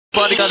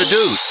everybody got to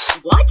do.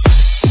 What?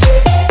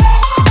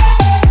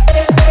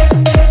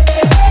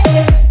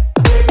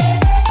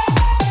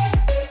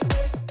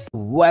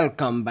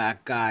 Welcome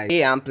back, guys.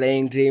 Hey, I'm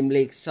playing Dream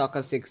League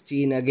Soccer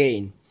 16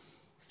 again.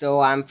 So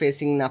I'm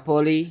facing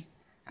Napoli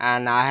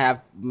and I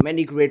have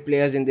many great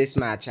players in this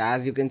match,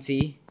 as you can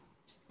see.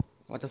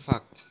 What the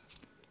fuck?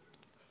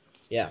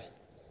 Yeah,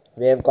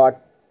 we have got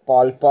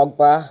Paul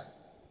Pogba.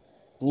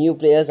 New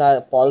players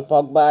are Paul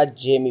Pogba,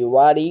 Jamie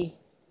Vardy,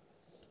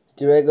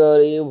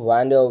 Gregory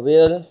Van der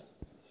Wiel,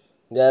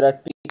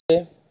 Garrett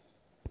Pique,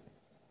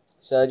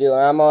 Sergio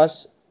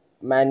Ramos,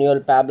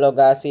 Manuel Pablo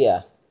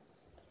Garcia.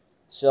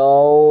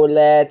 So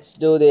let's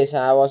do this.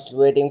 I was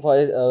waiting for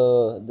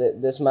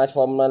this match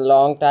for a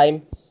long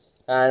time,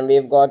 and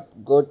we've got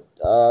good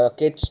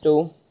kits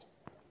too.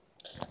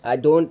 I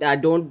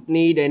don't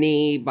need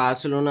any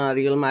Barcelona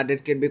Real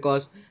Madrid kit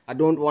because I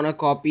don't want to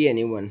copy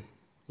anyone.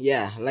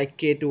 Yeah, like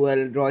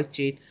K2L, Roy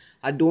Cheat.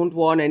 I don't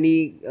want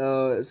any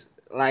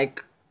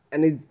like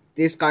any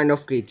this kind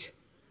of kit.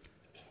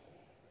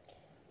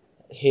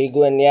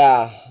 Higuain,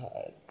 yeah.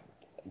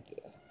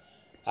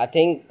 I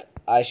think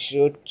I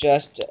should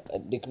just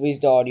decrease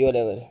the audio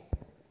level.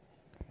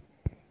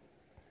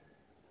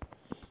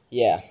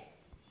 Yeah.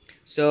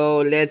 So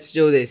let's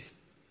do this.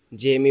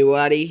 Jamie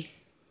Vardy.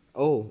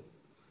 Oh.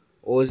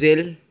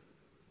 Ozil.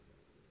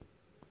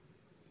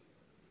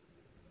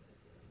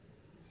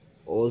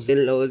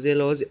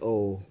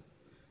 Oh.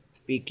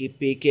 PK.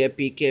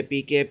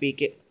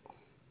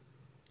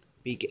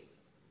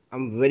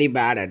 I'm very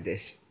bad at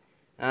this.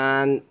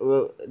 And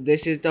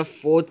this is the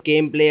fourth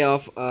gameplay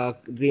of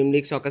Dream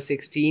League Soccer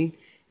 16.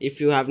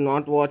 If you have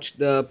not watched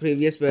the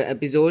previous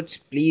episodes,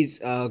 please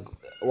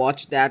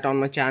watch that on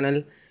my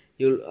channel.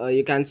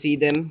 You can see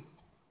them,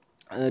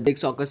 League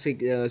Soccer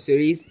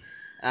series.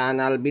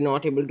 And I'll be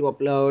not able to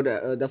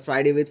upload the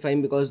Friday with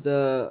FAHIM because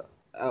the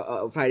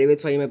Friday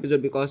with FAHIM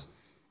episode because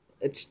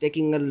it's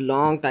taking a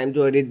long time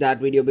to edit that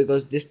video,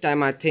 because this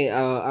time I think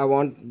I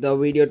want the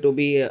video to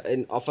be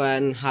of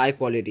an high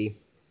quality.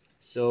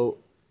 So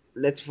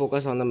let's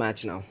focus on the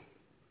match now.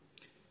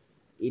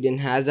 Eden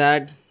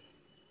Hazard.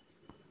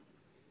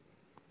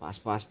 Pass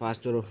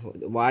to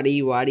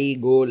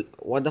Vardy, goal.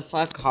 What the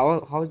fuck?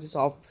 How is this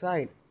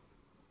offside?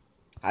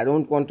 I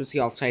don't want to see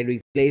offside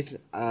replays.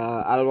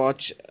 I'll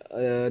watch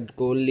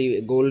goal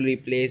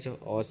replays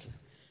or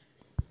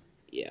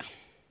yeah.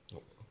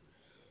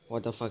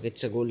 What the fuck?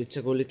 It's a goal. It's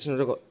not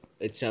a goal.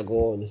 It's a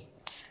goal.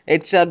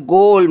 It's a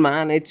goal,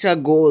 man. It's a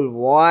goal.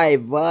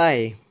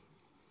 Why?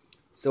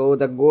 So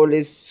the goal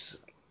is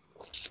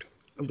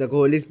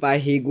by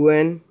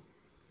Higuain,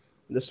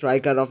 the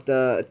striker of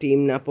the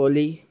team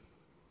Napoli.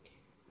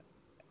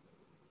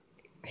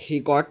 He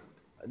got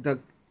the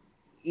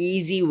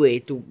easy way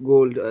to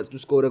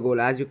score a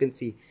goal. As you can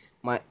see,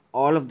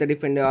 all of the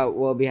defenders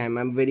were behind.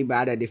 I'm very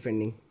bad at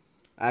defending.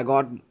 I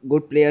got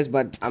good players,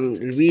 but I'm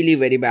really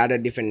very bad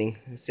at defending.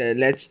 So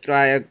let's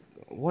try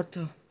what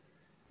the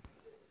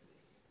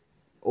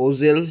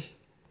Ozil,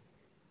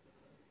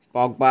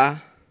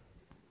 Pogba.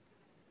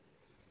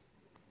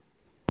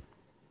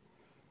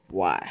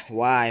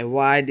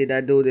 Why did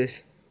I do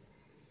this?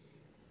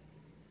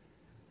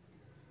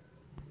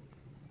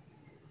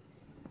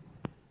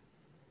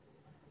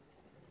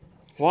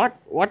 What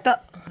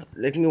the?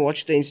 Let me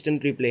watch the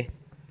instant replay.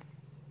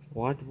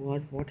 What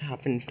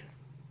happened?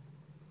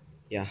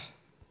 Yeah.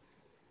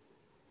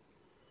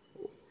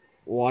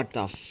 What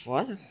the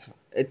fuck?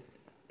 It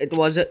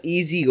was an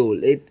easy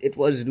goal. It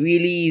was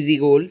really easy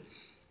goal.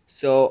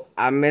 So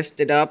I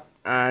messed it up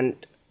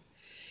and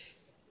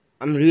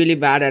I'm really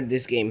bad at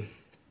this game.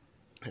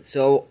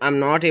 So I'm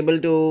not able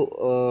to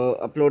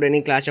upload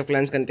any Clash of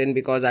Clans content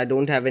because I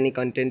don't have any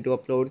content to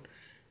upload,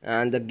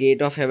 and the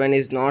Gate of Heaven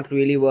is not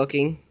really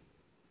working.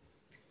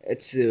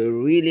 It's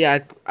really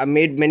I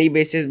made many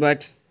bases,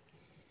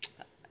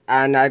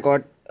 and I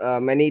got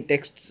many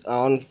texts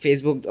on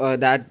Facebook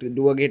that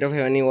do a Gate of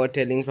Heaven you were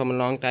telling from a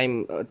long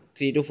time.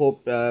 3 to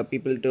 4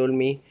 people told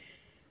me,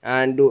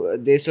 and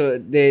they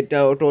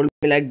told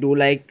me like do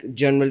like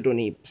General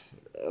Tony.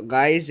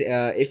 Guys,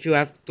 if you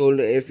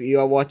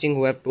are watching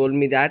who have told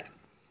me that,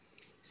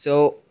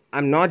 so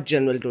I'm not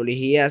General Tony.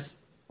 He has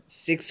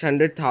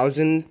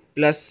 600,000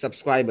 plus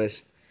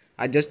subscribers.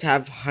 I just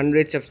have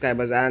 100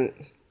 subscribers, and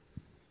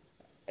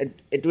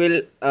it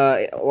will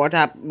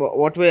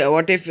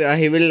what if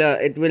he will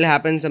it will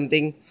happen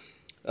something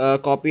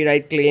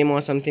copyright claim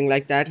or something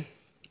like that.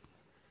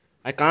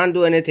 I can't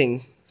do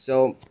anything,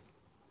 so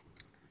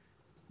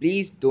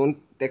please don't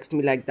text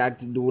me like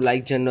that. Do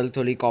like General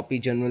Tony, copy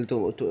General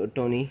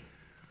Tony.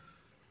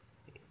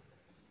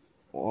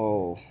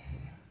 Oh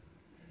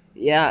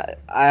yeah,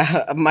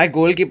 my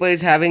goalkeeper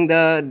is having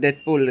the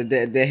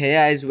Deadpool. The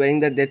hair is wearing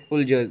the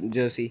Deadpool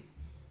jersey.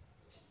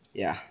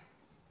 Yeah.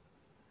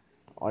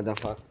 What the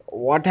fuck?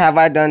 What have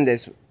I done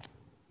this?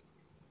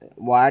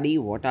 Wadi,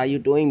 what are you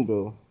doing,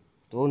 bro?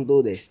 Don't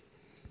do this.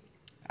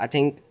 I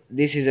think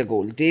this is a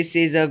goal. This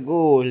is a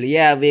goal.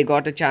 Yeah, we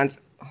got a chance.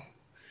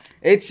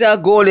 It's a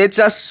goal. It's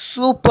a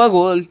super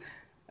goal.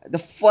 The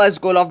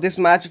first goal of this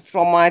match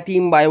from my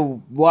team by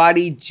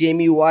Wadi,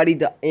 Jamie Wadi,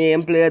 the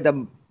AM player,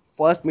 the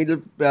first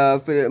middle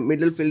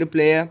fielder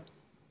player.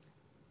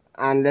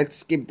 And let's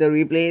skip the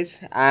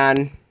replays.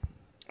 And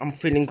I'm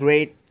feeling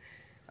great.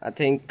 I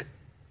think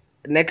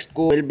next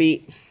goal will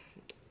be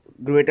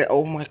greater.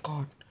 Oh my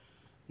god.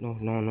 No,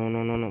 no, no,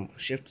 no, no, no.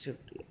 Shift.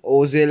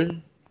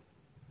 Ozil.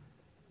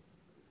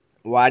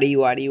 Wadi.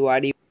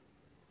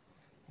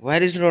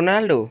 Where is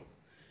Ronaldo?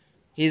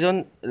 He's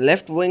on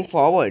left wing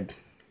forward.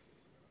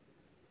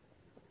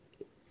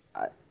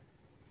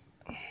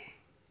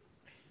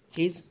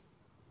 He's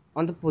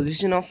on the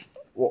position of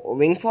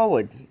wing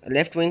forward,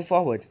 left wing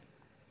forward.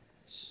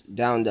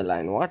 Down the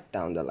line. What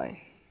down the line?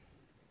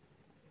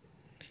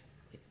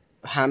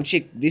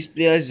 Hamshik, this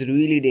player is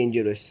really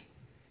dangerous.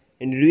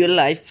 In real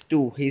life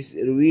too, he's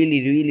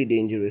really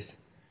dangerous.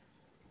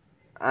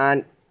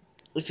 And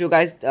if you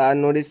guys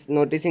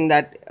noticing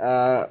that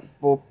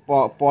Paul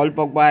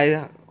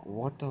Pogba,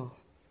 what the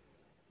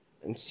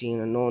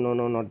insane? No,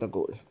 not the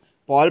goal.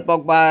 Paul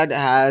Pogba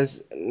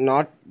has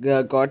not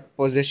got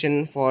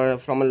possession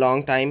from a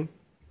long time.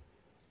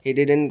 He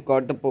didn't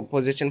got the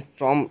position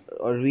from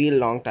a real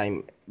long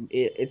time.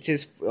 It's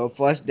his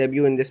first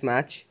debut in this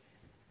match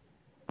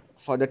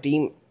for the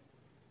team.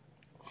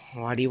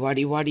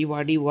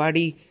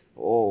 Wadi.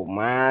 Oh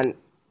man,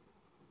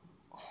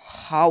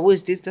 how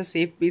is this the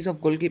safe piece of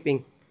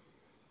goalkeeping?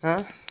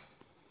 Huh?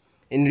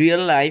 In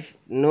real life,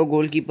 no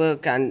goalkeeper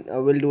can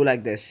will do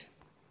like this.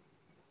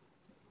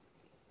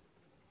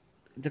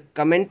 The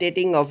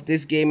commentating of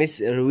this game is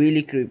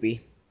really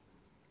creepy.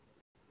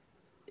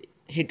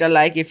 Hit a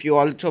like if you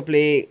also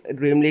play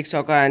Dream League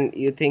Soccer and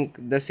you think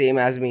the same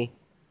as me.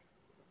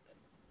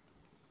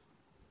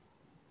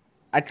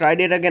 I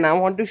tried it again. I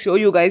want to show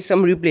you guys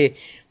some replay.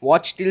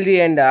 Watch till the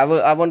end. I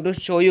want to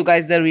show you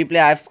guys the replay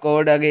I've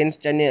scored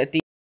against Chennai.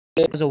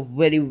 It was a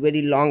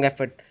very long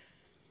effort,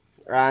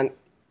 and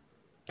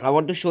I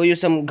want to show you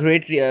some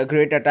great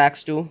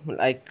attacks too,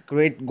 like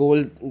great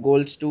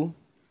goals too.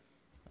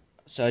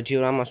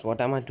 Sergio Ramos, what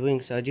am I doing?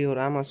 Sergio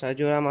Ramos.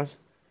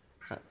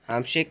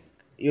 Hamshik,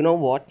 you know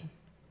what?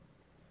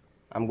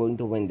 I'm going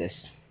to win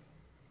this.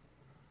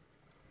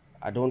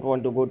 I don't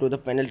want to go to the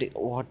penalty.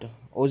 What?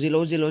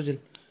 Ozil.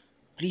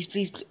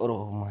 Please.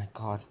 Oh my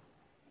god.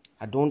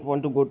 I don't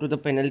want to go to the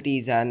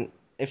penalties, and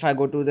if I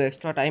go to the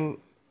extra time,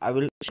 I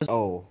will.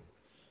 Oh,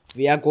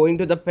 we are going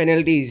to the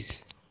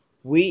penalties.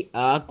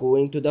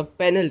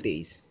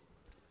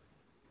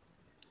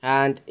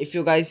 And if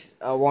you guys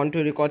want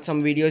to record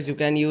some videos, you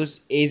can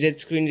use AZ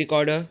screen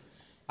recorder.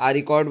 I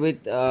record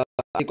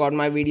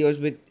my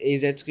videos with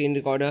AZ screen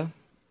recorder.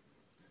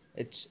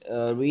 It's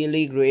a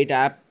really great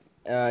app.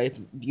 If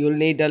you'll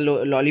need the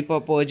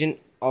lollipop version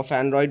of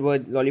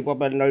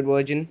lollipop Android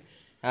version,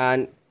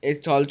 and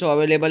it's also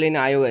available in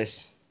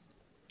iOS.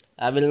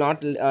 I will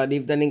not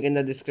leave the link in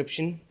the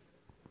description.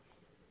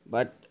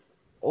 But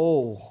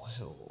oh,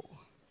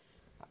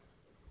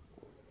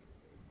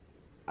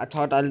 I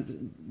thought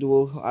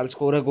I'll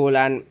score a goal,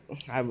 and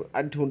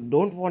I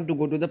don't want to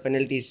go to the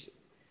penalties.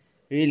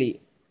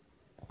 Really,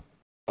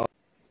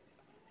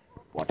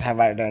 what have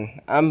I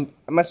done? I'm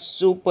a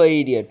super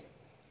idiot.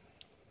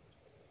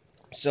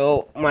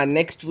 So my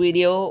next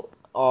video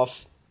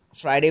of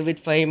Friday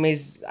with Fahim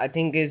is, I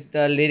think, is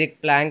the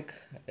lyric prank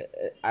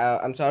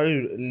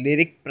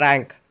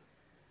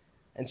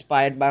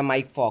inspired by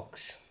Mike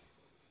Fox.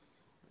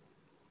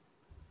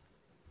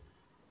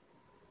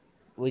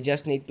 We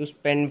just need to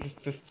spend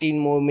 15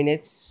 more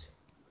minutes.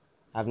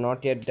 I've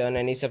not yet done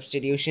any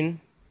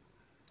substitution,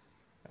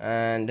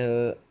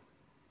 and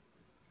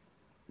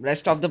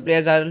rest of the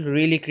players are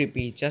really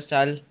creepy.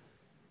 I'll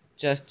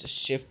just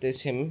shift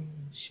him.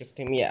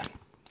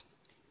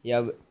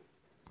 Yeah.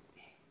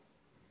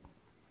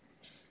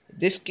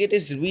 This kit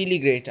is really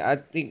great. I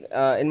think,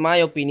 in my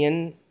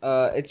opinion,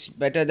 it's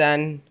better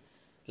than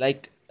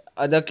like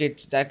other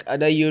kits that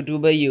other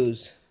YouTuber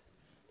use,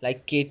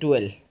 like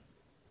K12.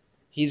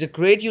 He's a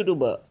great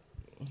YouTuber.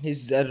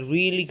 He's a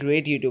really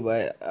great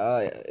YouTuber.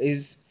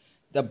 Is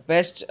the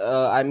best.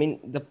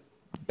 The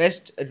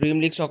best Dream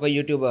League Soccer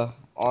YouTuber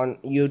on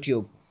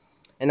YouTube.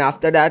 And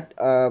after that,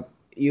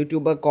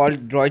 YouTuber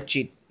called Droid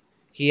Cheat.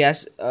 He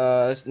has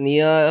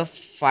near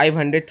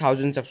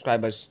 500,000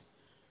 subscribers,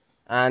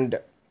 and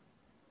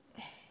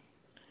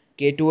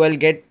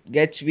K2L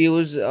gets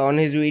views on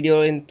his video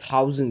in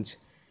thousands,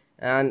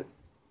 and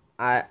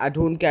I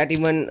don't get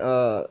even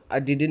I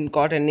didn't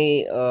got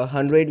any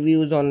 100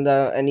 views on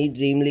the any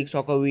Dream League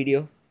Soccer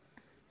video.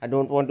 I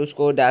don't want to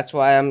score. That's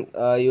why I'm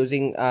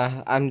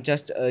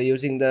just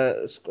using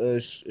the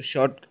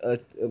short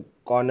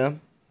corner.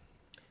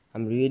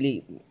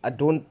 I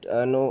don't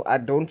know. I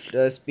don't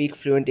speak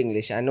fluent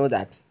English. I know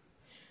that,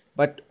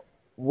 but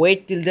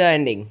wait till the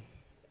ending.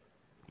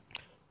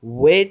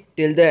 Wait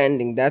till the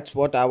ending. That's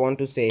what I want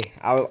to say.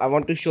 I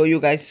want to show you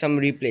guys some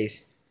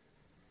replays.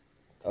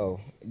 Oh,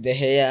 the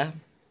hair.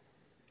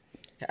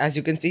 As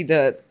you can see,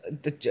 the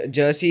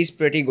jersey is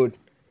pretty good.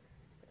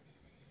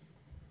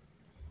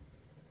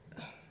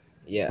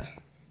 Yeah.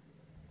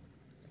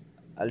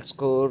 I'll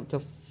score the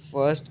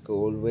first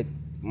goal with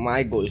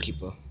my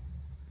goalkeeper.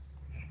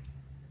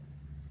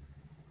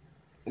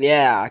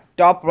 Yeah,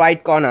 top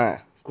right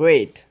corner.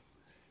 Great.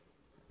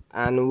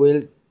 And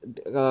we'll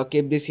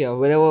keep this here.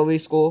 Whenever we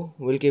score,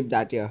 we'll keep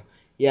that here.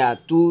 Yeah,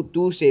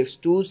 two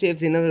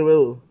saves in a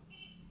row.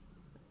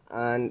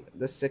 And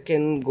the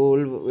second goal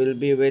will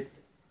be with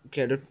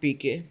credit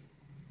PK.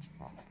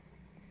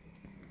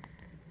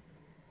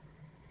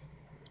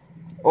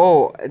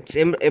 Oh, it's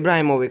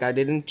Ibrahimovic. I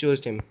didn't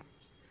choose him.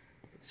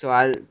 So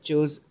I'll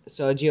choose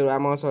Sergio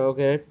Ramos or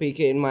credit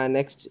PK in my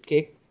next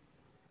kick.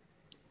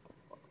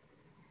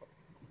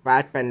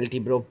 Bad penalty,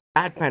 bro.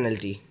 Bad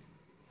penalty.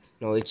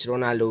 No, it's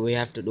Ronaldo. We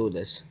have to do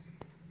this.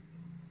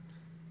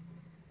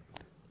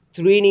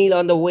 3-0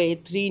 on the way.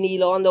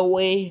 3-0 on the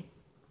way.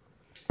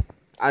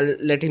 I'll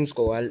let him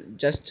score.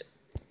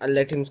 I'll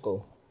let him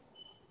score.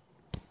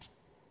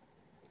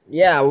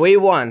 Yeah, we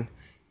won.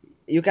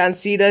 You can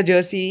see the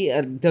jersey,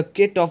 the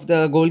kit of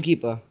the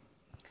goalkeeper.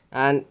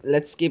 And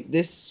let's skip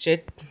this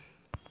shit.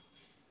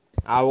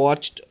 I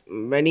watched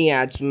many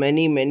ads,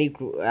 many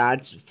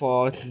ads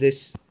for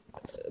this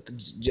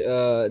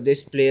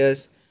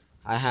players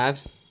I have.